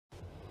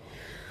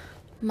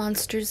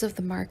Monsters of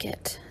the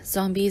Market,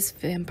 Zombies,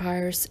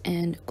 Vampires,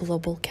 and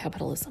Global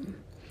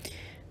Capitalism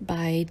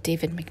by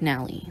David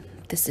McNally.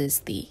 This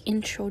is the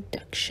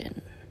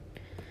introduction.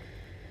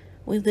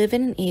 We live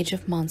in an age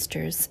of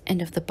monsters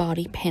and of the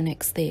body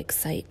panics they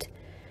excite.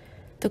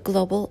 The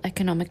global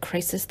economic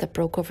crisis that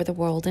broke over the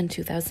world in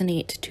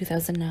 2008 to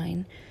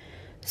 2009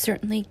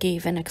 certainly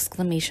gave an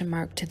exclamation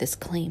mark to this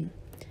claim.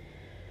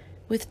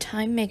 With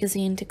Time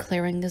magazine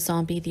declaring the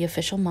zombie the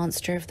official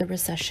monster of the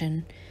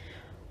recession,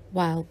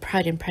 while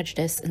Pride and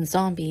Prejudice and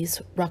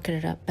Zombies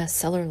rocketed up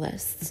bestseller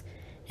lists,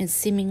 and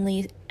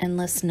seemingly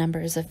endless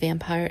numbers of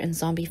vampire and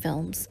zombie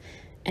films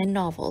and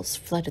novels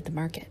flooded the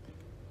market.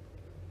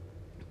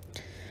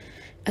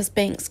 As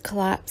banks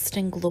collapsed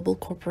and global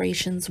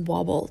corporations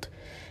wobbled,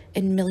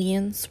 and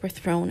millions were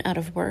thrown out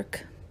of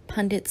work,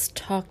 pundits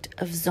talked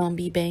of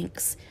zombie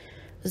banks,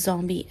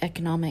 zombie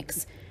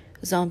economics,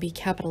 zombie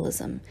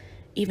capitalism,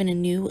 even a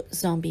new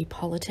zombie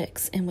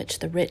politics in which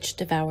the rich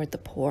devoured the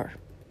poor.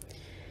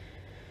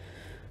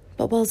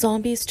 But while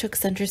zombies took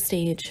center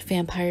stage,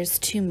 vampires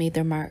too made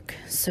their mark,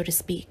 so to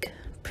speak,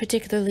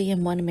 particularly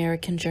in one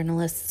American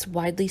journalist's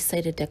widely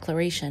cited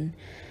declaration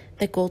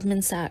that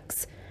Goldman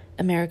Sachs,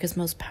 America's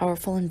most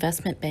powerful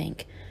investment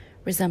bank,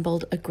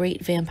 resembled a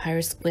great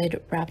vampire squid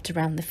wrapped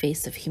around the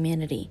face of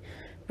humanity,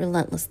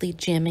 relentlessly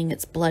jamming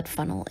its blood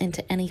funnel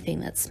into anything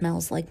that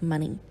smells like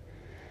money.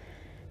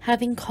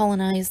 Having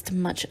colonized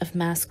much of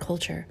mass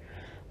culture,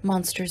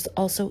 monsters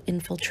also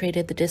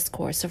infiltrated the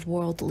discourse of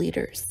world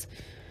leaders.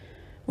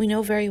 We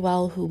know very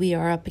well who we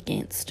are up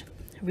against.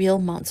 Real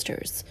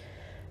monsters,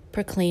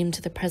 proclaimed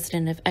the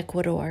president of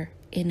Ecuador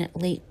in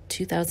late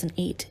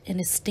 2008 in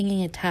a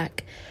stinging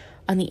attack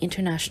on the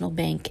international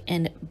bank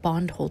and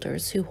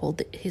bondholders who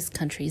hold his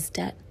country's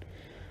debt.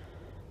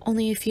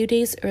 Only a few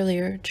days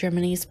earlier,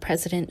 Germany's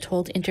president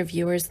told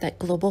interviewers that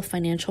global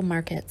financial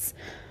markets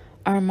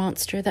are a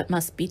monster that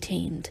must be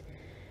tamed.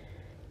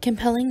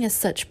 Compelling as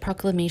such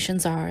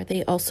proclamations are,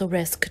 they also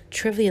risk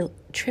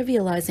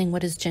trivializing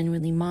what is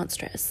genuinely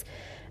monstrous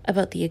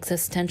about the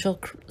existential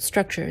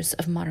structures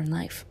of modern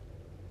life.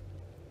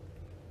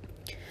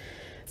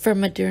 For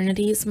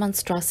modernity's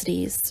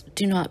monstrosities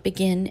do not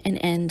begin and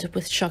end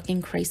with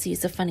shocking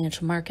crises of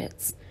financial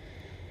markets,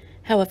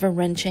 however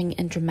wrenching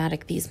and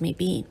dramatic these may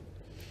be.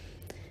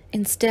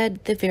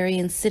 Instead, the very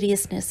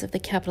insidiousness of the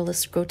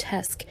capitalist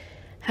grotesque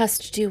has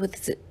to do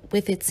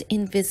with its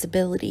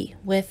invisibility,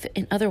 with,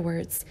 in other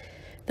words,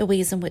 the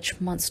ways in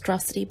which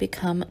monstrosity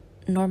become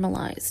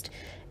normalized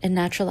and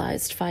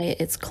naturalized via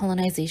its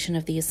colonization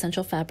of the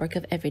essential fabric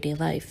of everyday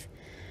life,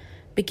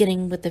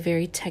 beginning with the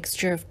very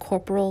texture of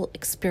corporal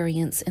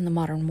experience in the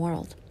modern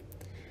world.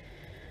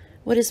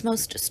 What is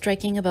most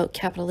striking about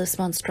capitalist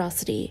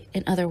monstrosity,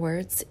 in other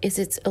words, is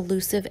its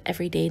elusive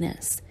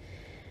everydayness,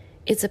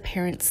 its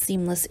apparent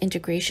seamless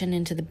integration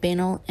into the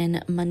banal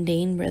and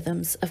mundane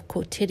rhythms of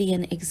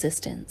quotidian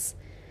existence.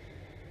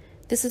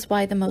 This is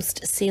why the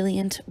most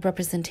salient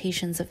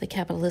representations of the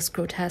capitalist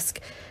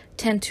grotesque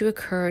tend to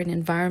occur in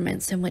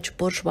environments in which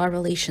bourgeois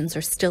relations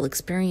are still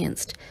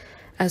experienced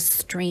as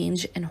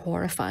strange and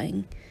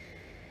horrifying.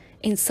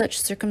 In such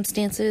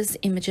circumstances,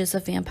 images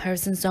of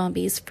vampires and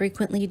zombies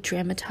frequently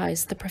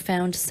dramatize the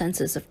profound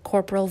senses of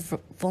corporal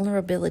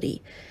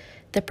vulnerability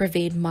that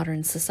pervade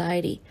modern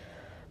society,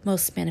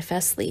 most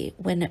manifestly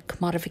when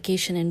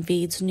commodification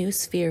invades new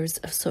spheres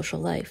of social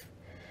life.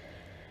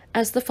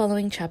 As the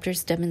following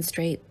chapters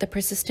demonstrate, the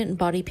persistent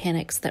body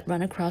panics that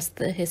run across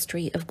the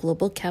history of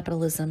global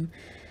capitalism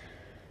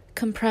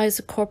comprise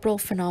a corporal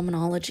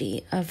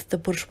phenomenology of the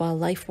bourgeois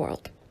life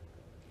world.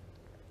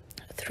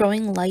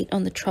 Throwing light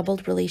on the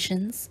troubled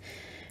relations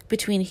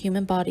between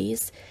human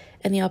bodies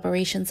and the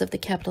operations of the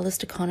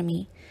capitalist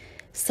economy,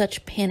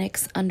 such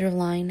panics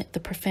underline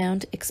the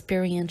profound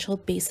experiential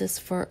basis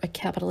for a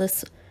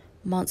capitalist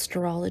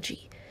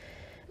monsterology,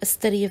 a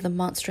study of the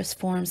monstrous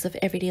forms of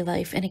everyday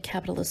life in a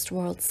capitalist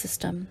world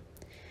system.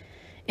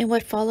 In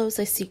what follows,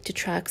 I seek to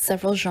track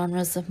several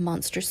genres of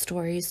monster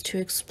stories to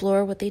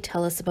explore what they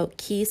tell us about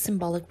key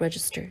symbolic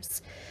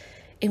registers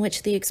in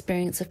which the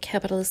experience of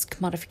capitalist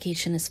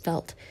commodification is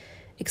felt,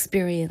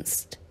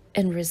 experienced,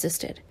 and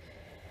resisted.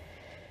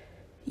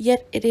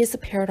 Yet it is a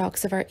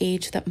paradox of our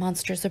age that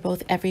monsters are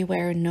both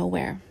everywhere and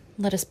nowhere.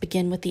 Let us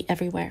begin with the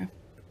everywhere.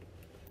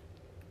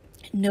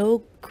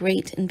 No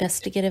great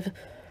investigative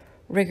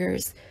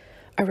rigors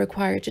are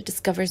required to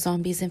discover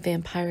zombies and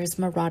vampires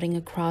marauding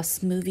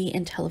across movie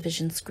and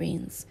television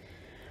screens,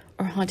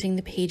 or haunting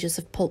the pages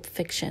of pulp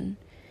fiction.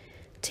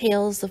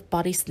 Tales of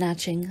body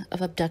snatching,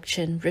 of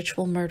abduction,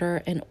 ritual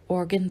murder, and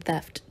organ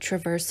theft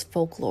traverse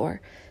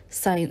folklore,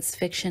 science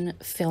fiction,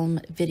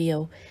 film,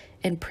 video,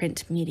 and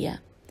print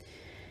media.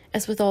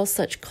 As with all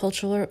such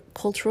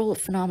cultural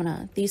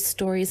phenomena, these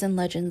stories and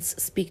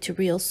legends speak to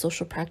real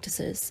social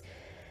practices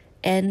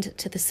and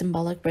to the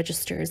symbolic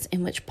registers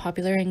in which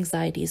popular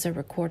anxieties are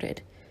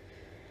recorded.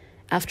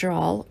 After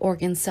all,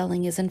 organ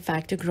selling is in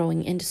fact a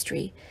growing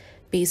industry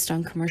based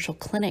on commercial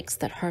clinics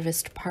that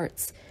harvest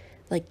parts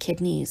like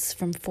kidneys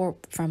from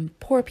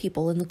poor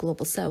people in the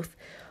global south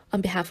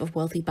on behalf of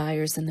wealthy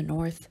buyers in the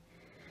north.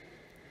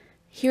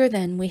 Here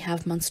then we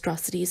have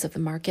monstrosities of the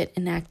market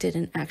enacted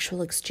in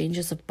actual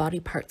exchanges of body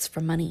parts for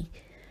money.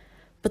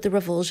 But the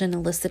revulsion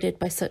elicited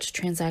by such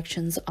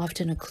transactions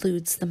often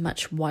includes the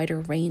much wider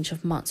range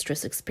of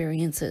monstrous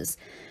experiences,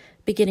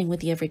 beginning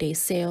with the everyday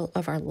sale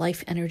of our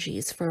life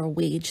energies for a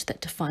wage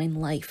that define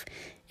life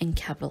in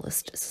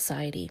capitalist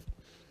society.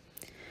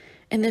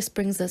 And this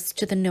brings us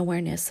to the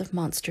nowhereness of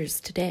monsters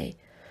today.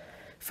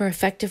 For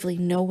effectively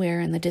nowhere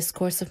in the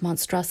discourse of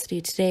monstrosity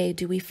today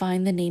do we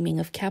find the naming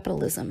of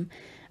capitalism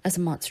as a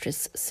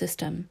monstrous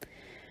system,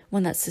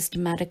 one that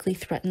systematically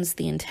threatens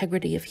the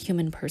integrity of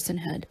human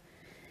personhood.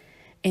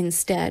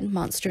 Instead,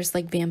 monsters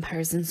like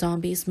vampires and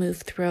zombies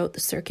move throughout the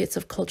circuits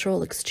of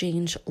cultural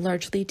exchange,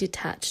 largely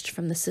detached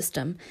from the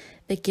system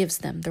that gives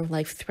them their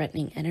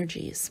life-threatening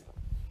energies.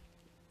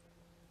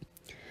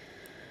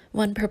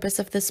 One purpose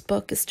of this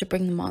book is to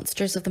bring the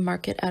monsters of the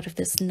market out of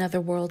this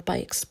netherworld by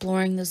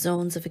exploring the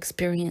zones of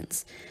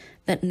experience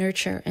that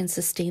nurture and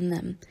sustain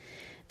them,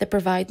 that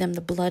provide them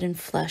the blood and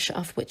flesh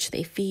off which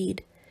they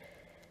feed.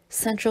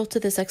 Central to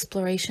this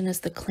exploration is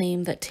the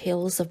claim that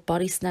tales of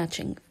body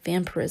snatching,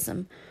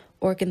 vampirism,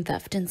 organ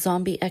theft, and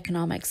zombie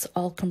economics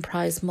all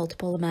comprise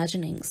multiple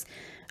imaginings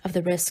of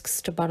the risks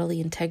to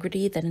bodily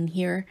integrity that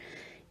inhere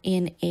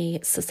in a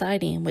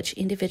society in which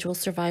individual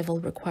survival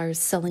requires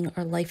selling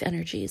our life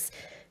energies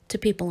to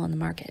people on the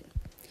market.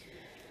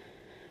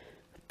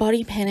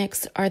 Body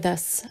panics are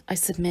thus, I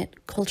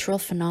submit, cultural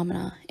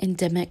phenomena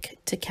endemic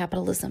to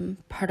capitalism,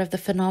 part of the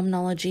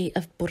phenomenology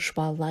of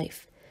bourgeois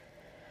life.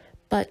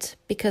 But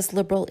because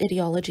liberal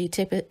ideology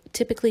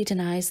typically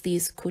denies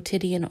these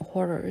quotidian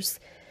horrors,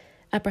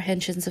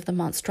 apprehensions of the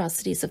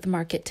monstrosities of the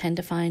market tend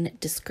to find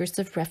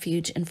discursive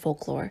refuge in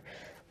folklore,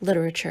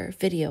 literature,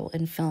 video,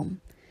 and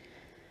film.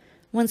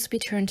 Once we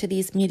turn to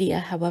these media,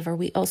 however,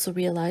 we also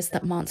realize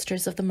that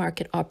monsters of the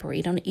market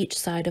operate on each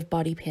side of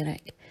body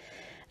panic,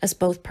 as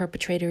both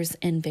perpetrators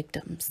and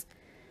victims.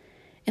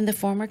 In the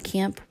former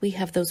camp, we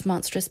have those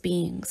monstrous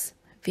beings,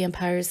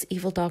 vampires,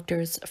 evil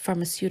doctors,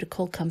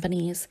 pharmaceutical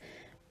companies,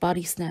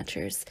 body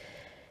snatchers,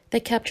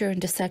 that capture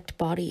and dissect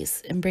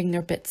bodies and bring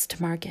their bits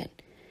to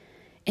market.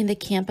 In the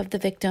camp of the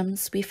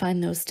victims, we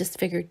find those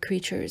disfigured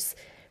creatures,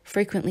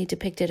 frequently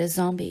depicted as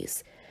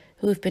zombies,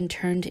 who have been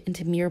turned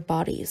into mere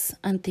bodies,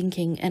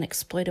 unthinking and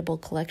exploitable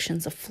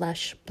collections of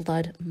flesh,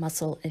 blood,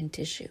 muscle, and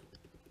tissue.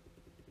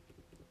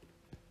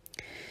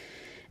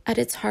 At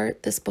its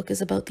heart, this book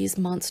is about these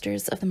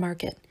monsters of the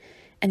market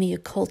and the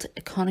occult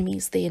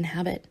economies they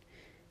inhabit.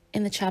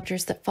 In the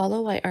chapters that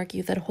follow, I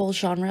argue that a whole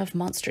genre of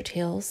monster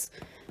tales,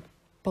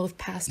 both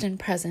past and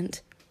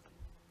present,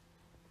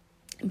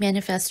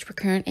 manifest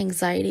recurrent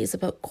anxieties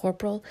about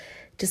corporal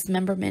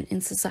dismemberment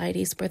in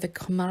societies where the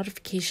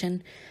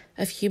commodification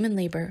of human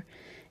labor,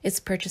 its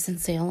purchase and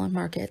sale on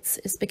markets,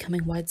 is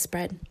becoming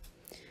widespread.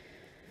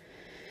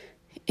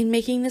 In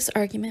making this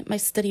argument, my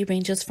study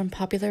ranges from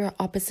popular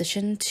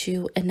opposition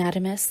to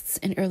anatomists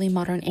in early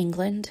modern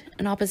England,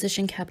 an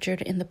opposition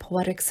captured in the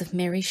poetics of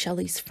Mary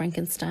Shelley's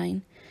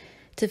Frankenstein,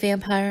 to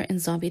vampire and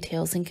zombie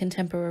tales in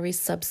contemporary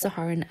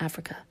sub-Saharan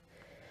Africa.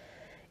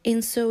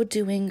 In so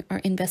doing, our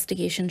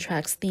investigation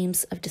tracks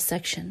themes of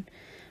dissection,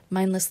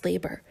 mindless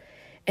labor,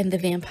 and the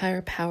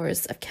vampire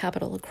powers of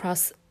capital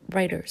across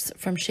writers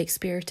from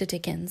Shakespeare to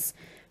Dickens,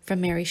 from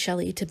Mary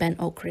Shelley to Ben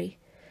Okri.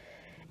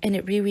 And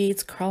it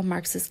rereads Karl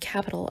Marx's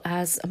Capital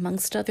as,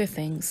 amongst other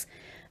things,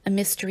 a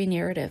mystery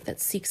narrative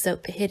that seeks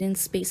out the hidden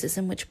spaces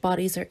in which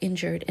bodies are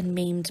injured and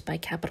maimed by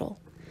capital.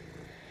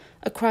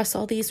 Across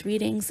all these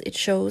readings, it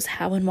shows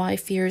how and why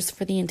fears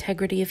for the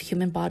integrity of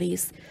human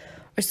bodies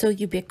are so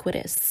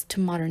ubiquitous to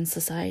modern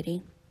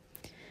society.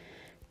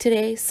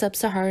 Today,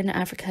 sub-Saharan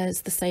Africa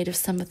is the site of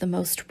some of the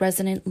most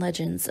resonant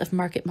legends of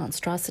market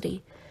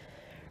monstrosity.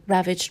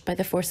 Ravaged by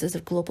the forces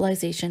of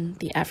globalization,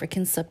 the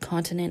African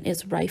subcontinent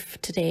is rife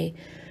today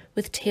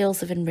with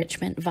tales of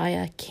enrichment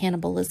via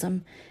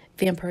cannibalism,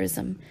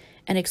 vampirism,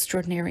 and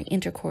extraordinary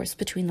intercourse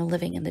between the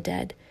living and the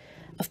dead,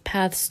 of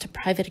paths to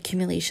private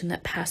accumulation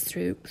that pass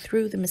through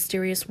the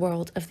mysterious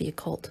world of the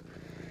occult.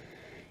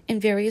 In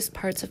various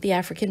parts of the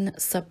African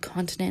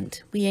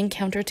subcontinent, we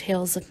encounter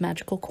tales of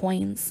magical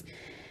coins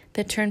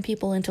that turn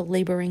people into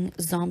laboring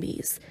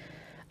zombies,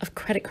 of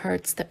credit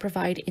cards that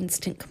provide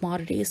instant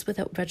commodities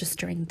without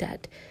registering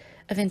debt,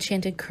 of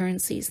enchanted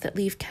currencies that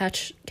leave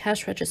cash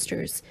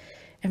registers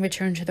and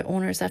return to their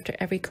owners after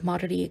every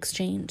commodity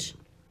exchange.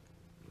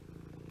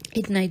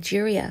 In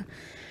Nigeria,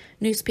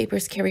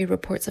 newspapers carry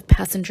reports of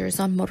passengers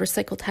on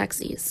motorcycle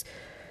taxis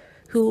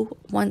who,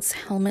 once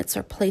helmets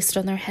are placed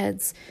on their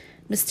heads,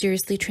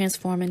 mysteriously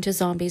transform into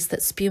zombies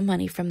that spew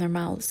money from their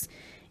mouths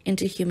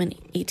into human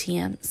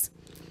ATMs.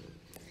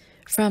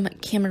 From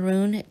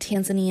Cameroon,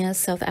 Tanzania,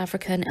 South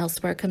Africa, and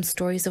elsewhere come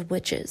stories of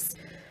witches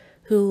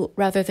who,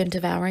 rather than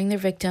devouring their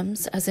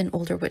victims, as in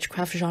older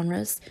witchcraft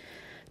genres,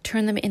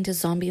 turn them into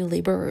zombie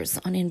laborers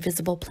on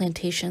invisible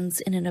plantations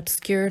in an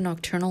obscure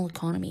nocturnal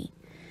economy.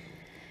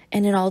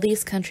 And in all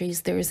these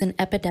countries, there is an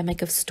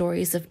epidemic of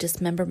stories of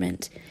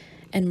dismemberment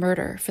and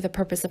murder for the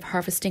purpose of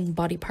harvesting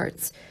body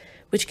parts,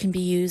 which can be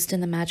used in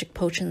the magic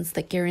potions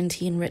that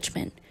guarantee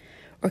enrichment,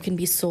 or can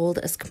be sold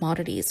as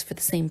commodities for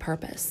the same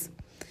purpose.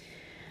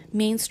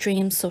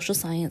 Mainstream social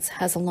science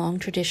has a long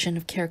tradition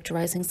of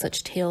characterizing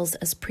such tales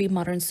as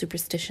pre-modern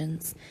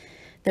superstitions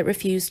that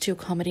refuse to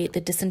accommodate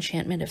the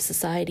disenchantment of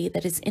society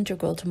that is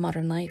integral to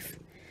modern life.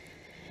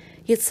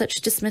 Yet such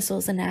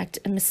dismissals enact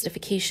a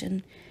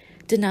mystification,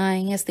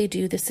 denying as they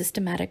do the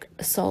systematic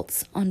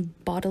assaults on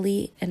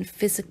bodily and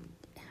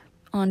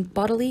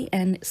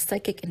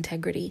psychic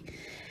integrity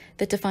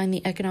that define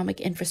the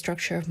economic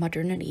infrastructure of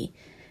modernity,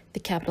 the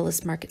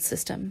capitalist market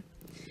system.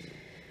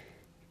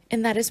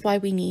 And that is why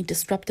we need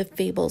disruptive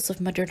fables of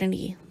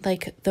modernity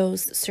like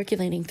those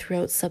circulating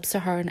throughout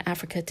sub-Saharan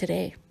Africa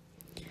today.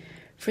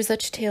 For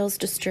such tales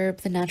disturb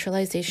the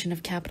naturalization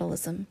of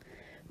capitalism,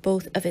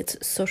 both of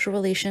its social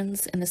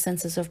relations and the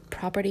senses of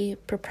property,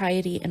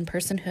 propriety, and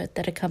personhood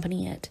that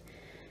accompany it,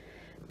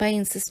 by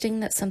insisting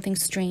that something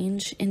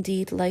strange,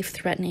 indeed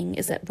life-threatening,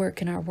 is at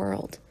work in our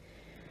world.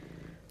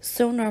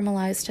 So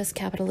normalized has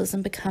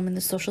capitalism become in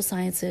the social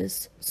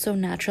sciences, so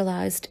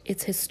naturalized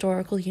its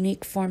historical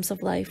unique forms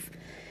of life,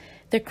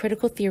 that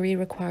critical theory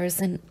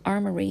requires an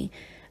armory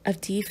of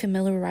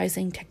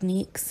defamiliarizing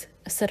techniques,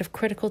 a set of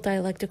critical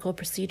dialectical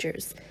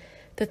procedures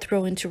that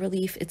throw into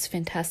relief its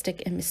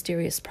fantastic and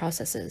mysterious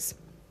processes.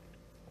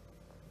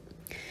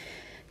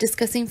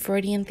 Discussing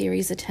Freudian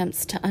theory's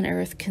attempts to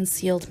unearth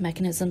concealed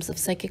mechanisms of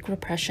psychic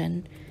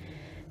repression,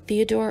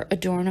 Theodor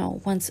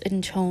Adorno once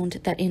intoned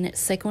that in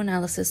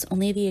psychoanalysis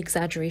only the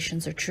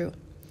exaggerations are true.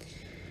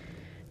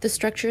 The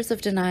structures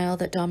of denial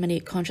that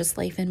dominate conscious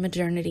life in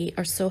modernity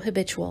are so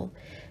habitual,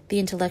 the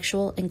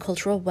intellectual and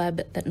cultural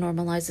web that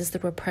normalizes the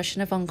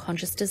repression of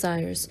unconscious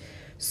desires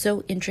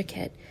so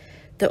intricate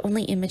that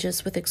only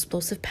images with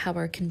explosive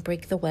power can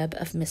break the web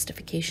of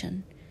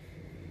mystification.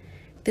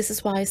 This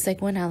is why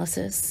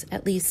psychoanalysis,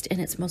 at least in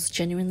its most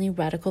genuinely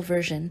radical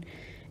version,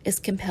 is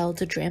compelled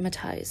to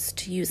dramatize,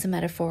 to use a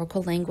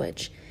metaphorical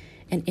language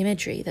and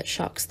imagery that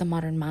shocks the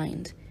modern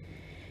mind.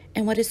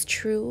 And what is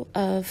true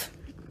of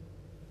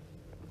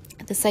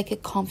the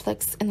psychic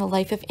conflicts in the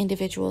life of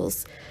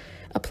individuals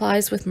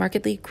applies with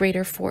markedly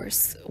greater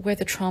force where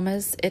the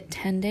traumas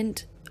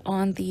attendant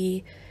on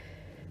the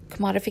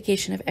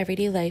commodification of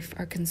everyday life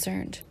are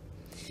concerned.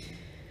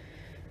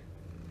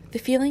 The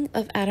feeling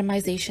of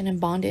atomization and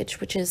bondage,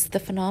 which is the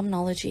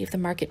phenomenology of the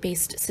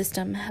market-based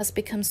system, has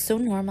become so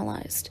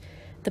normalized,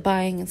 the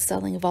buying and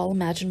selling of all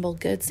imaginable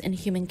goods and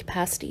human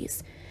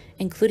capacities,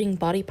 including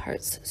body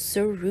parts,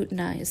 so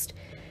routinized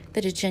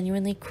that a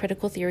genuinely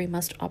critical theory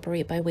must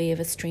operate by way of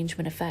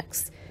estrangement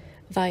effects,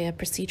 via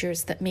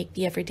procedures that make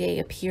the everyday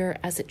appear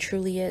as it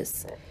truly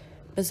is,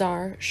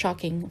 bizarre,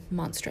 shocking,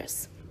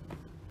 monstrous.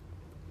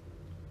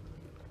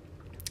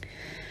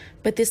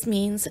 But this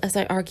means, as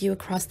I argue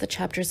across the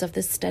chapters of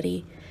this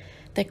study,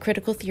 that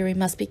critical theory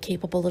must be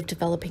capable of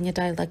developing a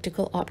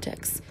dialectical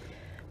optics,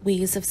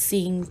 ways of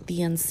seeing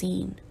the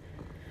unseen.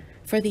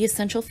 For the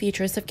essential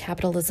features of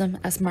capitalism,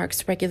 as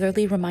Marx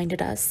regularly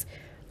reminded us,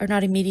 are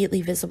not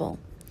immediately visible.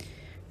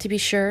 To be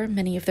sure,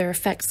 many of their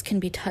effects can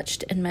be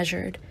touched and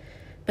measured,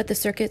 but the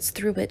circuits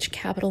through which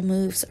capital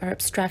moves are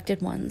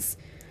abstracted ones.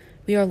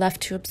 We are left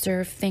to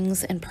observe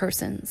things and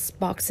persons,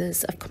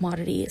 boxes of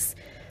commodities,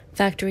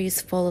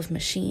 factories full of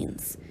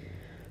machines,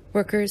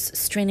 workers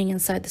straining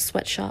inside the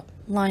sweatshop,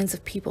 lines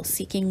of people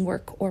seeking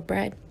work or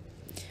bread,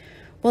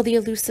 while the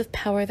elusive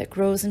power that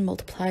grows and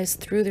multiplies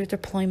through their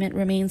deployment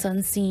remains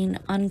unseen,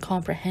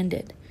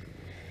 uncomprehended.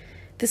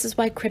 This is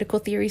why critical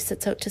theory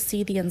sets out to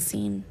see the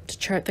unseen, to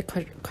chart the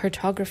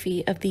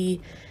cartography of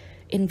the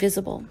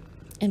invisible.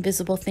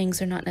 Invisible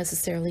things are not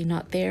necessarily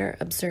not there,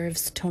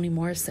 observes Toni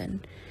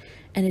Morrison,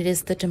 and it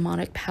is the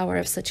demonic power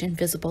of such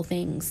invisible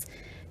things,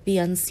 the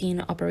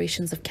unseen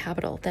operations of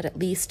capital, that at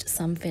least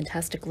some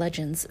fantastic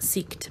legends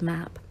seek to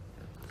map.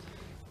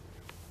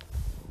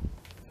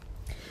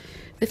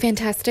 The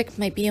fantastic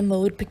might be a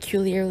mode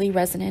peculiarly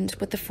resonant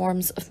with the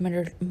forms of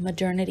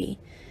modernity,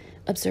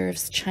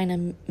 observes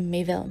China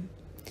Mayville.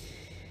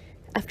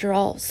 After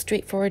all,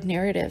 straightforward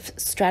narrative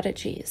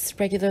strategies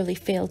regularly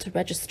fail to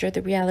register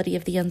the reality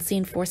of the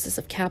unseen forces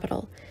of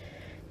capital.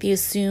 They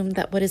assume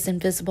that what is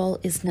invisible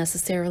is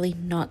necessarily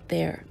not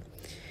there.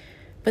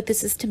 But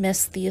this is to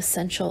miss the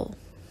essential,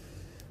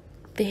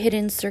 the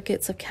hidden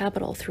circuits of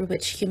capital through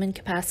which human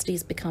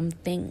capacities become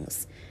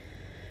things,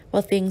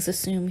 while things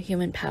assume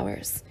human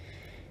powers,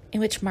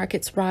 in which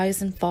markets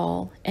rise and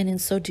fall, and in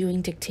so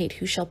doing dictate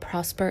who shall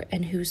prosper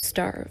and who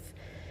starve,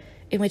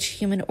 in which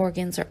human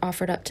organs are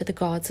offered up to the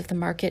gods of the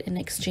market in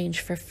exchange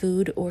for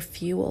food or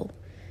fuel.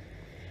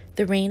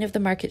 The reign of the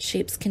market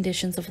shapes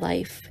conditions of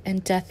life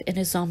and death in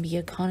a zombie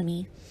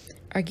economy,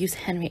 argues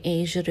Henry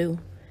A. Giroux.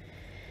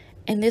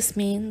 And this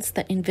means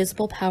that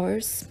invisible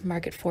powers,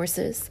 market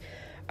forces,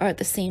 are at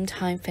the same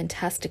time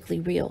fantastically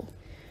real.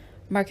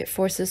 Market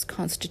forces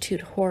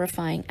constitute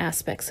horrifying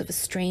aspects of a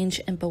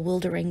strange and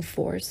bewildering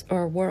force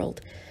or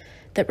world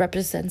that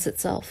represents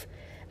itself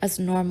as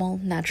normal,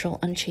 natural,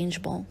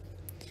 unchangeable.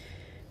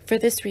 For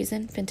this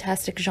reason,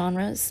 fantastic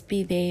genres,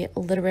 be they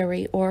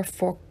literary or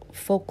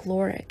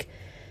folkloric,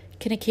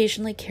 can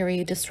occasionally carry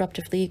a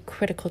disruptively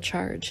critical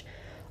charge,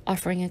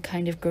 offering a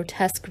kind of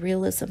grotesque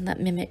realism that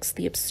mimics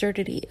the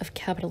absurdity of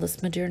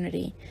capitalist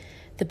modernity,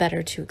 the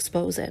better to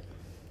expose it.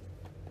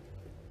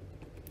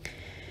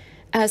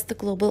 As the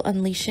global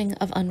unleashing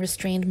of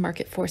unrestrained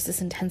market forces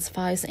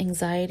intensifies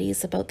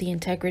anxieties about the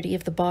integrity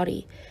of the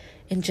body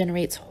and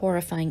generates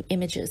horrifying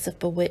images of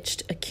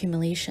bewitched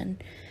accumulation,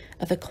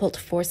 of occult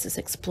forces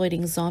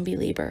exploiting zombie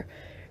labor,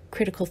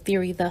 critical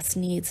theory thus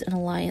needs an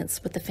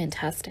alliance with the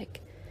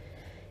fantastic.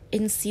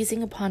 In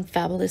seizing upon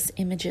fabulous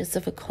images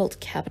of occult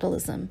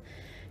capitalism,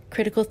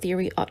 critical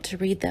theory ought to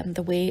read them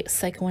the way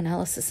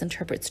psychoanalysis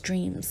interprets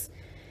dreams,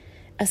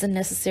 as a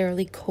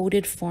necessarily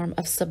coded form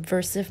of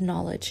subversive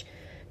knowledge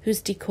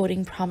whose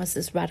decoding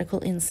promises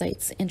radical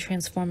insights and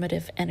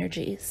transformative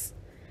energies.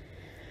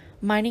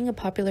 Mining a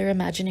popular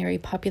imaginary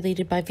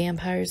populated by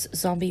vampires,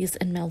 zombies,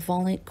 and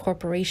malevolent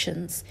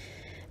corporations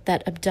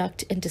that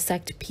abduct and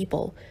dissect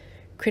people,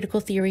 critical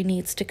theory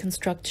needs to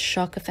construct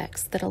shock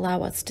effects that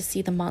allow us to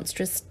see the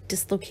monstrous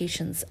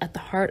dislocations at the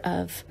heart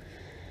of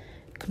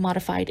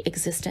commodified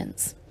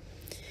existence.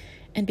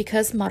 And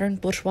because modern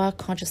bourgeois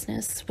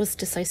consciousness was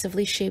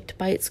decisively shaped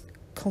by its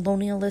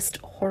colonialist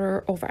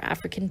horror over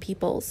African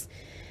peoples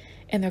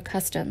and their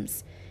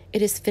customs,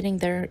 it is fitting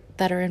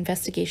that our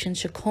investigation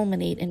should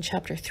culminate in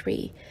Chapter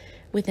 3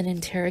 with an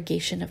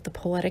interrogation of the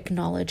poetic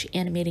knowledge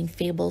animating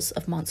fables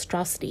of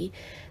monstrosity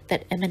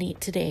that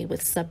emanate today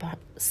with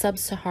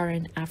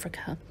sub-Saharan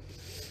Africa.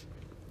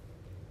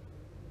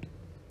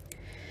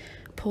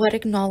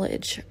 Poetic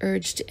knowledge,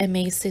 urged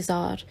Aimé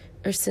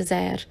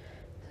Césaire,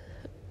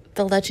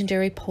 the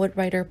legendary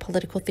poet-writer,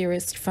 political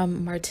theorist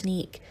from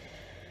Martinique,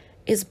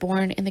 is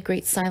born in the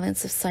great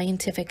silence of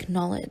scientific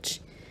knowledge.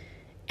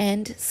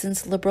 And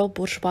since liberal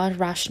bourgeois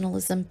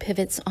rationalism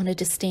pivots on a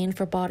disdain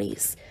for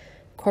bodies,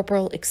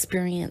 corporal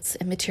experience,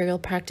 and material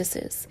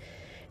practices,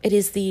 it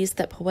is these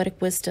that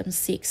poetic wisdom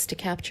seeks to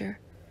capture.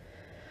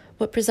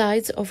 What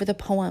presides over the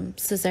poem,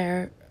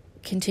 Césaire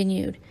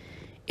continued,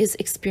 is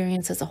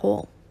experience as a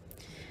whole.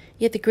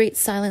 Yet the great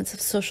silence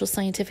of social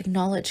scientific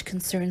knowledge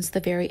concerns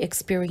the very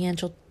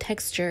experiential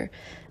texture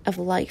of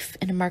life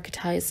in a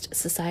marketized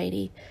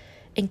society,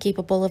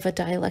 incapable of a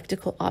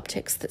dialectical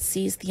optics that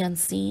sees the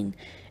unseen.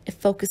 It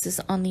focuses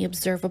on the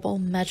observable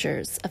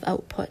measures of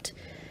output,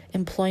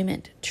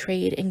 employment,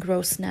 trade, and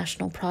gross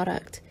national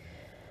product.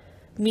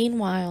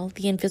 Meanwhile,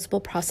 the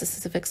invisible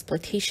processes of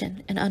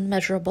exploitation and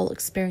unmeasurable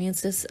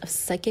experiences of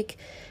psychic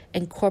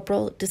and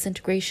corporal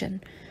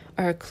disintegration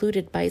are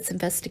occluded by its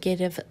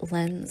investigative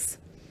lens.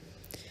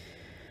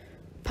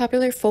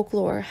 Popular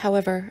folklore,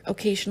 however,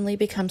 occasionally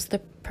becomes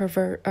the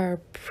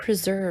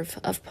preserve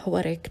of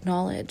poetic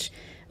knowledge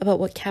about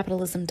what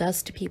capitalism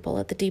does to people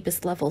at the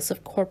deepest levels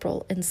of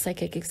corporal and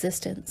psychic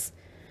existence.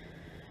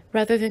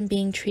 Rather than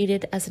being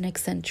treated as an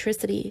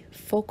eccentricity,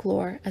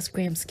 folklore, as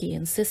Gramsci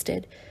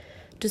insisted,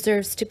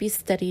 deserves to be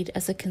studied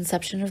as a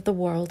conception of the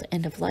world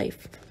and of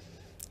life.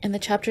 In the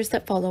chapters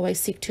that follow, I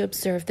seek to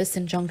observe this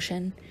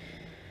injunction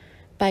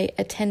by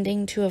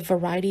attending to a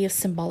variety of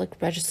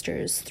symbolic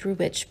registers through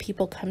which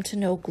people come to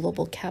know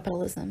global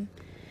capitalism,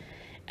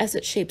 as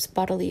it shapes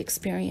bodily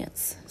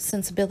experience,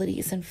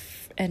 sensibilities,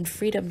 and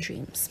freedom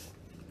dreams.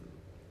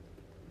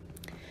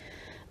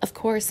 Of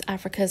course,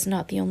 Africa is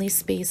not the only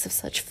space of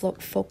such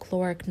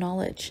folkloric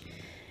knowledge.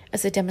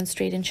 As I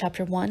demonstrate in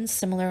Chapter 1,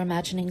 similar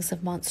imaginings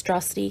of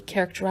monstrosity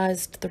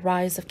characterized the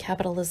rise of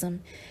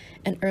capitalism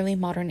in early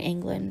modern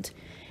England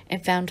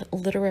and found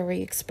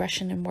literary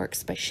expression in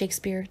works by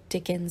Shakespeare,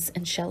 Dickens,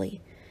 and Shelley,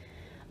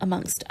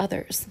 amongst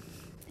others.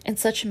 And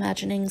such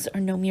imaginings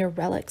are no mere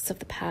relics of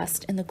the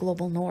past in the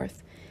global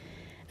north,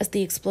 as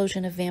the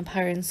explosion of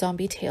vampire and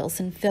zombie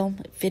tales in film,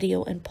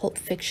 video, and pulp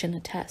fiction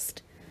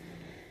attest.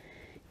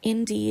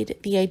 Indeed,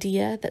 the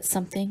idea that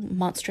something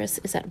monstrous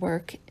is at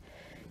work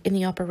in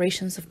the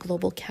operations of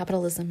global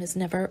capitalism is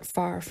never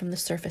far from the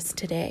surface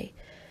today,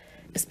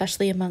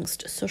 especially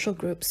amongst social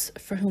groups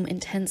for whom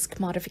intense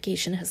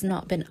commodification has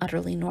not been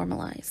utterly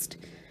normalized.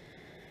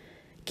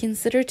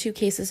 Consider two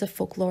cases of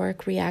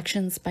folkloric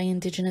reactions by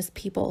indigenous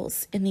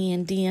peoples in the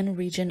Andean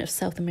region of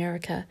South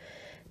America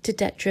to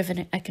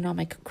debt-driven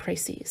economic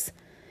crises.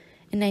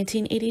 In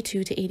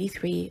 1982 to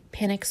 83,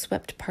 panic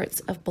swept parts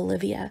of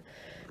Bolivia,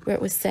 where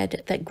it was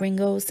said that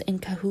gringos in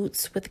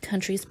cahoots with the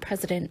country's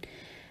president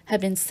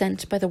had been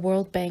sent by the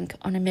World Bank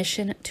on a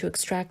mission to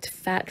extract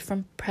fat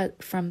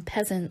from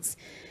peasants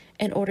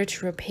in order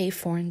to repay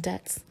foreign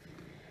debts.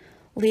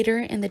 Later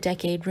in the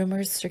decade,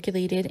 rumors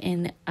circulated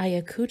in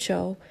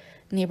Ayacucho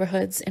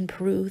neighborhoods in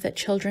Peru that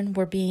children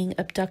were being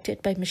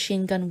abducted by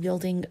machine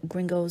gun-wielding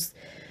gringos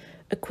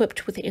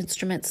equipped with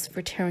instruments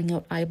for tearing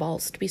out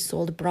eyeballs to be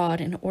sold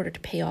abroad in order to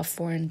pay off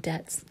foreign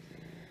debts.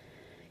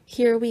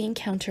 Here we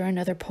encounter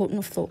another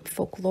potent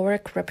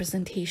folkloric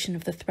representation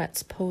of the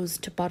threats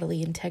posed to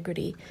bodily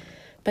integrity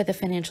by the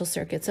financial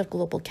circuits of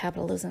global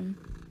capitalism.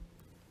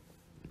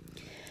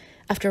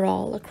 After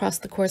all, across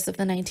the course of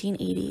the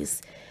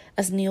 1980s,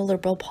 as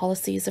neoliberal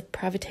policies of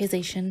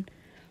privatization,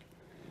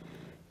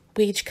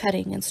 wage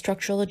cutting, and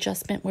structural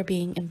adjustment were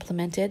being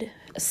implemented,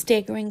 a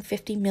staggering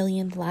 50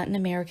 million Latin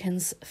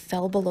Americans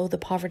fell below the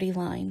poverty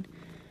line.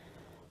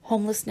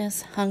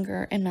 Homelessness,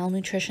 hunger, and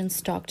malnutrition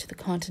stalked the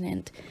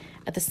continent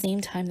at the same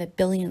time that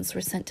billions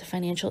were sent to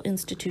financial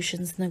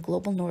institutions in the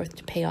global north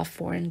to pay off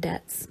foreign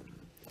debts.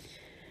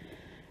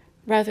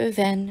 Rather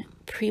than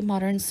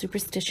pre-modern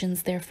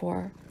superstitions,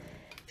 therefore,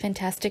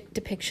 fantastic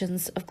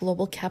depictions of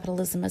global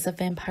capitalism as a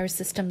vampire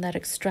system that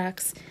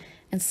extracts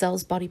and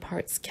sells body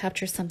parts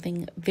capture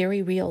something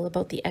very real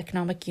about the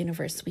economic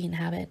universe we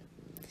inhabit.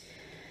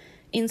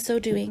 In so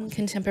doing,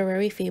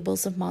 contemporary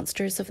fables of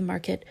monsters of the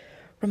market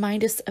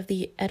remind us of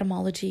the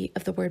etymology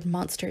of the word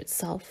monster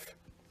itself,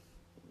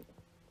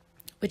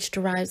 which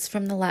derives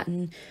from the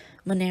Latin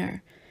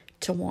monere,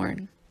 to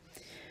warn.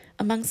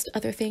 Amongst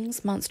other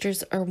things,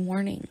 monsters are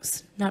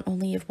warnings, not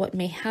only of what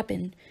may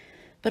happen,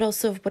 but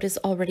also of what is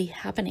already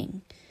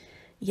happening.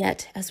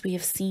 Yet, as we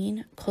have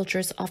seen,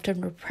 cultures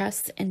often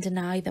repress and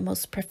deny the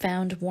most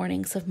profound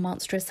warnings of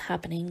monstrous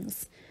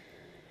happenings.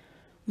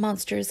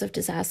 Monsters of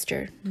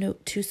disaster,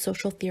 note two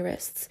social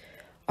theorists,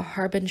 are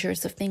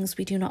harbingers of things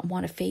we do not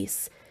want to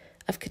face,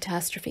 of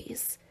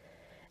catastrophes.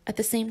 At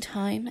the same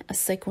time, as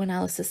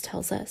psychoanalysis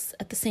tells us,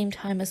 at the same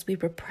time as we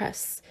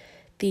repress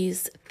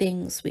these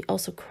things, we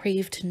also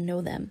crave to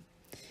know them.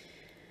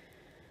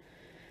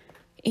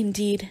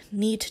 Indeed,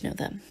 need to know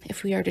them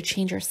if we are to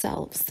change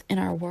ourselves in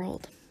our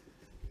world.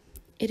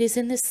 It is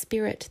in this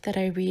spirit that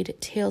I read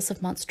tales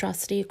of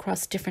monstrosity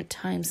across different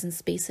times and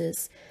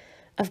spaces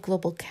of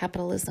global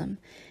capitalism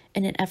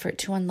in an effort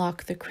to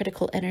unlock the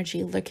critical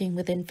energy lurking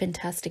within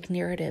fantastic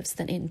narratives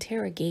that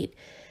interrogate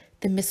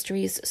the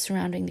mysteries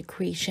surrounding the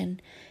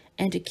creation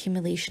and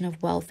accumulation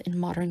of wealth in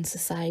modern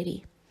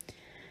society.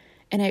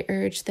 And I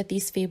urge that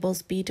these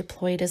fables be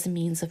deployed as a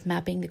means of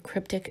mapping the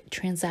cryptic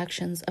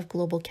transactions of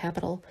global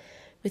capital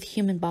with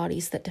human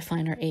bodies that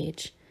define our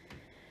age.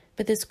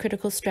 But this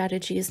critical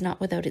strategy is not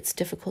without its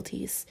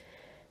difficulties,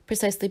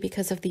 precisely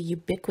because of the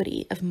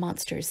ubiquity of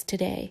monsters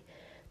today,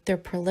 their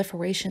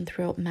proliferation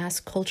throughout mass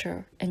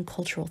culture and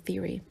cultural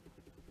theory.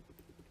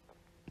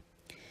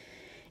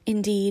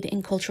 Indeed,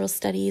 in cultural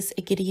studies,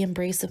 a giddy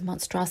embrace of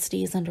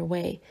monstrosity is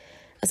underway,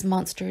 as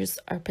monsters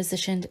are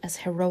positioned as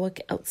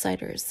heroic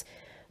outsiders,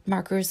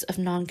 markers of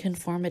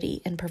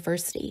nonconformity and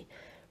perversity,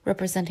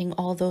 representing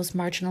all those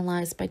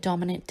marginalized by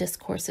dominant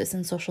discourses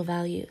and social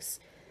values.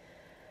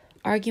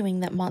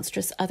 Arguing that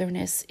monstrous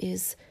otherness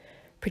is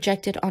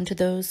projected onto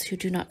those who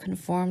do not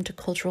conform to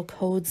cultural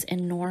codes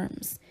and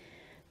norms,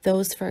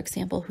 those, for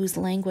example, whose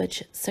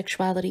language,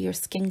 sexuality, or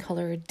skin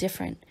color are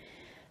different.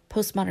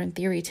 Postmodern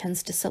theory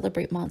tends to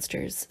celebrate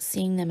monsters,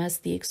 seeing them as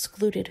the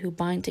excluded who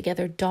bind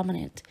together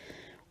dominant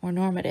or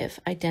normative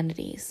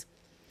identities.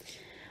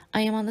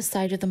 I am on the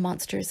side of the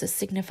monsters as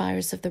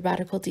signifiers of the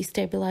radical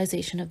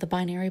destabilization of the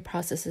binary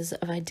processes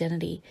of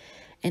identity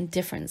and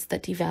difference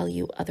that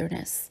devalue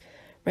otherness,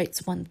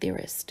 writes one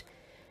theorist.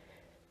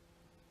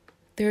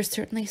 There is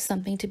certainly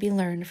something to be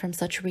learned from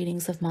such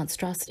readings of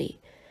monstrosity,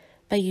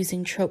 by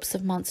using tropes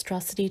of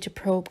monstrosity to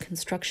probe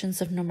constructions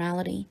of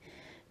normality,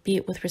 be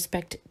it with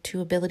respect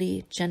to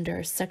ability,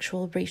 gender,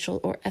 sexual, racial,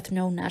 or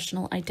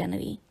ethno-national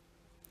identity.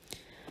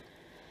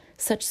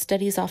 Such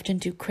studies often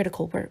do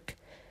critical work.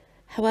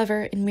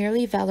 However, in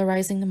merely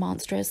valorizing the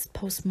monstrous,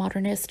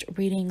 postmodernist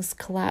readings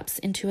collapse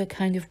into a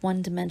kind of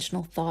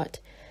one-dimensional thought,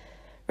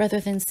 rather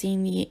than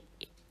seeing the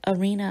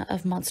arena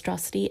of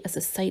monstrosity as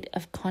a site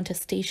of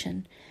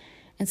contestation.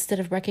 Instead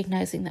of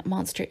recognizing that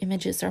monster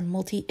images are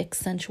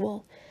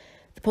multi-accentual,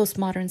 the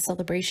postmodern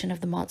celebration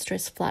of the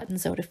monstrous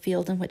flattens out a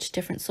field in which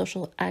different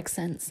social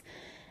accents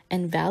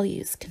and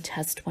values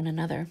contest one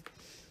another.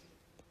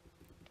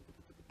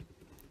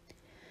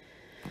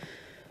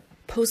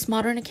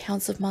 Postmodern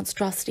accounts of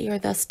monstrosity are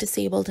thus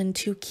disabled in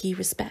two key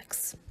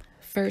respects.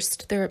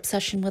 First, their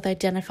obsession with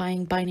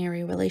identifying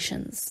binary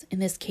relations, in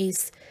this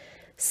case,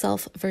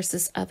 self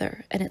versus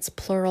other, and its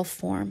plural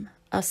form,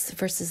 us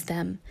versus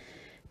them,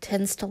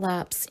 tends to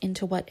lapse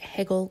into what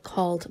Hegel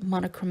called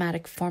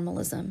monochromatic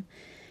formalism,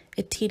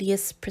 a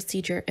tedious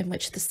procedure in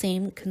which the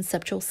same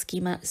conceptual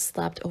schema is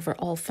slapped over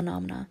all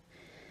phenomena.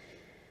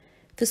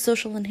 The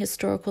social and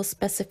historical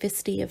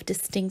specificity of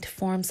distinct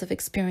forms of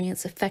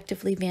experience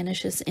effectively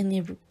vanishes in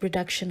the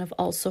reduction of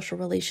all social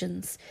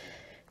relations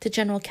to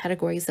general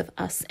categories of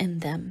us and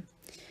them.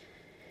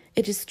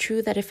 It is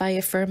true that if I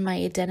affirm my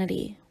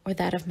identity, or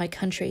that of my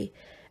country,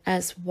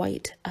 as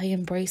white, I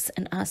embrace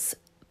an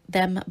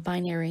us-them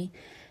binary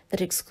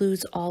that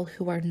excludes all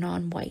who are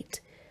non-white.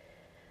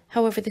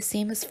 However, the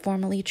same is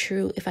formally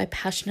true if I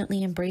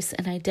passionately embrace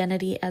an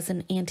identity as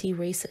an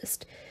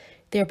anti-racist,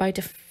 thereby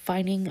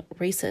defining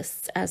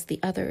racists as the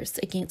others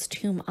against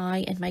whom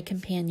I and my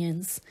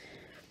companions,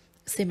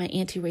 say my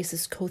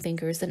anti-racist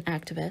co-thinkers and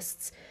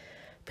activists,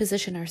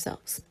 position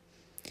ourselves.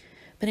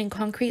 But in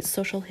concrete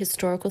social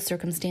historical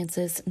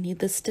circumstances,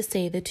 needless to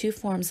say, the two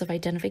forms of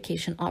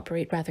identification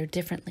operate rather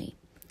differently.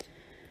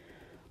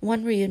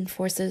 One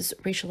reinforces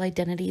racial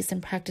identities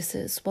and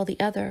practices, while the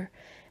other,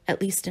 at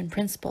least in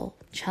principle,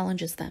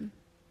 challenges them.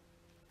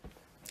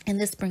 And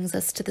this brings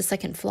us to the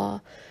second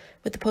flaw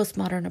with the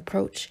postmodern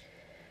approach.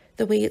 The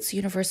The way its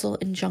universal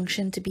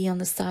injunction to be on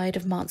the side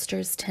of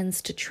monsters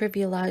tends to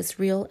trivialize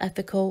real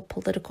ethical,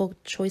 political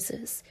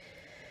choices,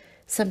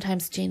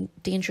 sometimes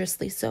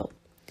dangerously so.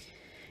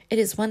 It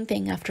is one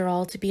thing, after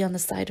all, to be on the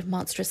side of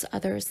monstrous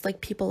others,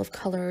 like people of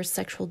color or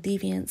sexual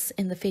deviants,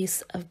 in the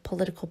face of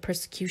political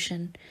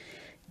persecution.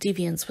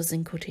 Deviance was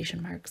in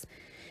quotation marks.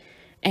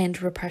 And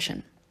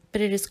repression.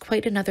 But it is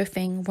quite another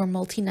thing where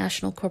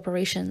multinational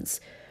corporations,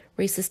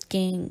 racist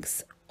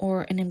gangs,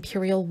 or an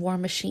imperial war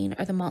machine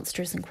are the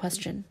monsters in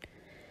question.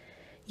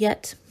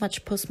 Yet,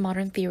 much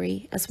postmodern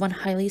theory, as one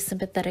highly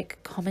sympathetic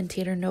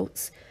commentator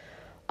notes,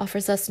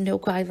 offers us no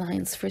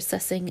guidelines for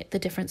assessing the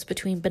difference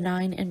between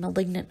benign and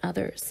malignant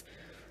others.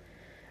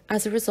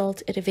 As a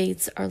result, it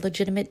evades our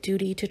legitimate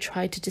duty to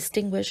try to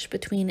distinguish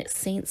between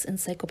saints and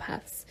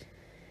psychopaths.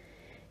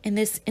 And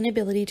this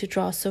inability to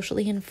draw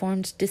socially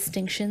informed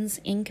distinctions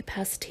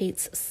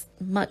incapacitates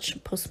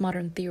much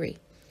postmodern theory,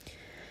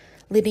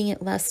 leading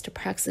it less to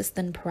praxis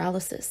than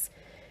paralysis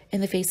in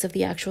the face of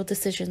the actual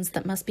decisions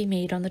that must be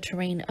made on the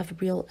terrain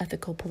of real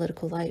ethical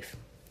political life.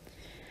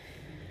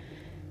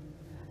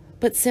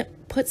 But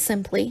put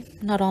simply,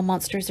 not all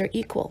monsters are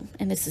equal,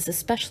 and this is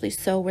especially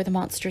so where the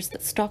monsters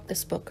that stalk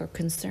this book are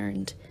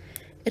concerned.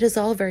 It is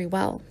all very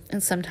well,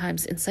 and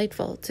sometimes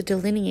insightful, to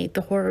delineate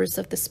the horrors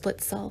of the split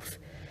self,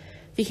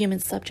 the human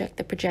subject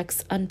that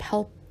projects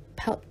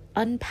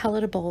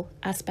unpalatable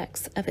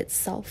aspects of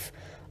itself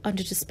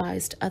onto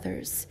despised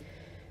others.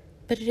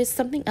 But it is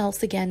something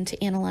else again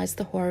to analyze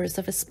the horrors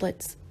of a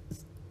split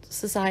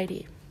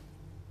society.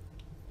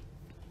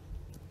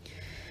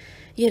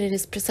 Yet it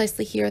is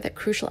precisely here that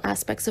crucial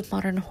aspects of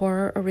modern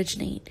horror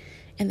originate,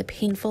 in the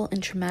painful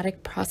and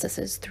traumatic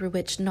processes through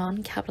which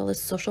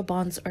non-capitalist social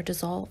bonds are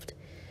dissolved.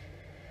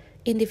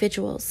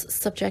 Individuals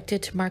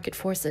subjected to market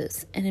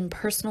forces and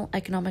impersonal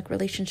economic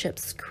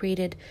relationships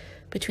created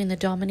between the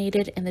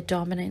dominated and the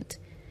dominant.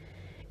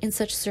 In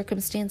such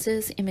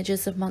circumstances,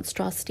 images of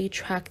monstrosity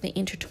track the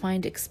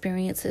intertwined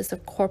experiences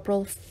of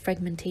corporal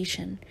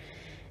fragmentation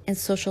and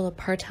social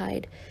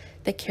apartheid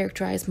that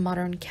characterize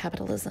modern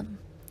capitalism.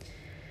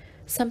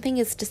 Something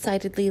is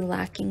decidedly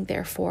lacking,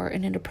 therefore,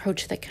 in an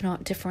approach that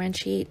cannot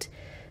differentiate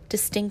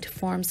distinct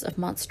forms of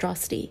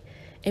monstrosity,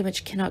 and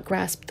which cannot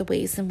grasp the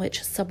ways in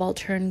which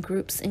subaltern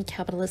groups in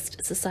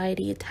capitalist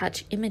society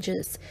attach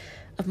images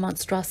of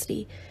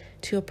monstrosity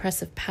to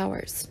oppressive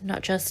powers,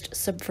 not just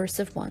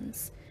subversive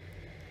ones.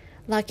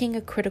 Lacking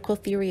a critical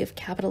theory of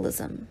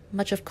capitalism,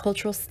 much of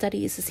cultural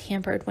studies is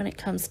hampered when it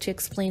comes to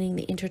explaining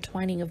the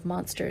intertwining of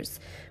monsters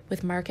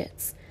with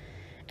markets,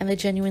 and the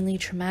genuinely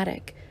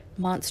traumatic,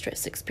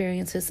 monstrous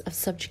experiences of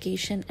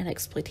subjugation and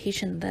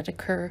exploitation that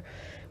occur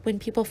when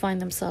people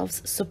find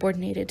themselves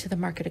subordinated to the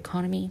market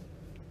economy.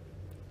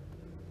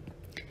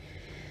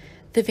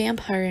 The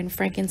vampire and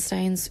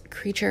Frankenstein's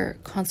creature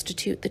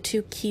constitute the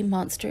two key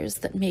monsters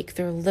that make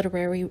their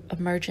literary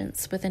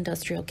emergence with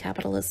industrial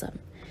capitalism,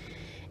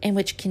 and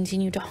which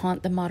continue to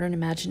haunt the modern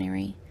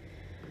imaginary.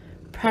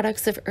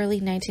 Products of early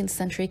 19th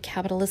century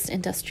capitalist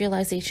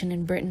industrialization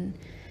in Britain,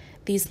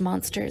 these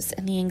monsters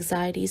and the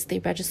anxieties they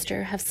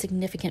register have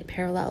significant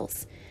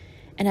parallels,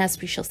 and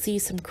as we shall see,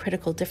 some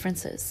critical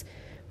differences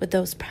with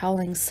those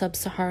prowling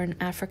sub-Saharan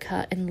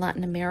Africa and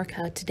Latin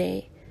America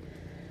today.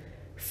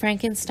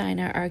 Frankenstein,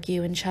 I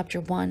argue in Chapter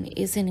 1,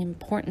 is in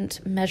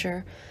important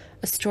measure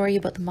a story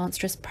about the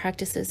monstrous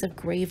practices of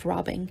grave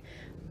robbing,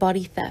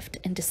 body theft,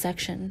 and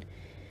dissection,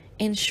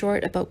 in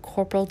short, about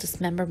corporal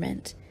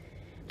dismemberment,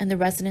 and the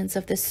resonance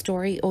of this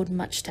story owed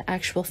much to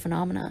actual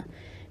phenomena,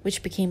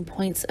 which became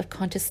points of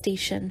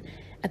contestation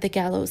at the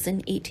gallows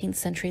in 18th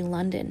century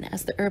London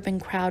as the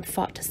urban crowd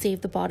fought to save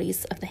the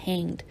bodies of the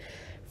hanged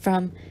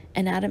from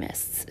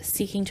anatomists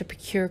seeking to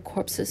procure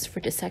corpses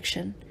for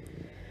dissection.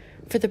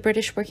 For the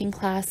British working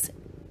class,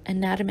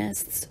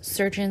 anatomists,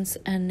 surgeons,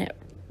 and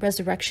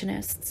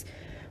resurrectionists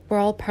were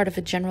all part of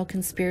a general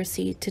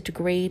conspiracy to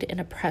degrade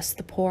and oppress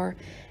the poor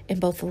in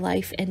both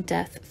life and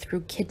death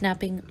through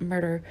kidnapping,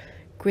 murder,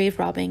 grave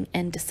robbing,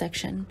 and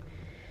dissection.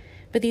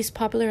 But these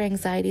popular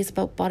anxieties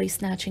about body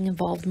snatching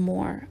involved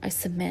more, I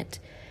submit,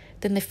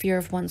 than the fear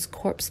of one's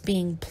corpse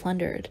being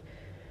plundered.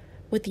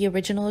 With the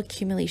original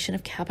accumulation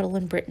of capital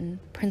in Britain,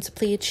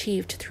 principally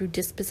achieved through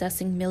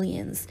dispossessing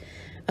millions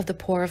of the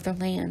poor of their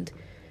land,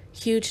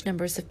 huge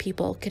numbers of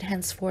people could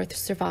henceforth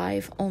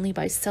survive only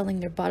by selling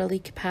their bodily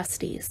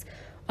capacities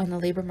on the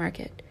labor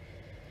market.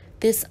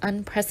 This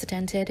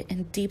unprecedented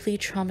and deeply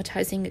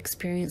traumatizing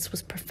experience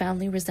was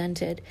profoundly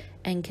resented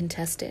and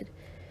contested,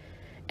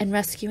 and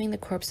rescuing the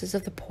corpses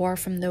of the poor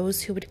from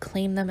those who would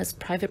claim them as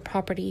private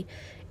property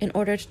in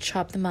order to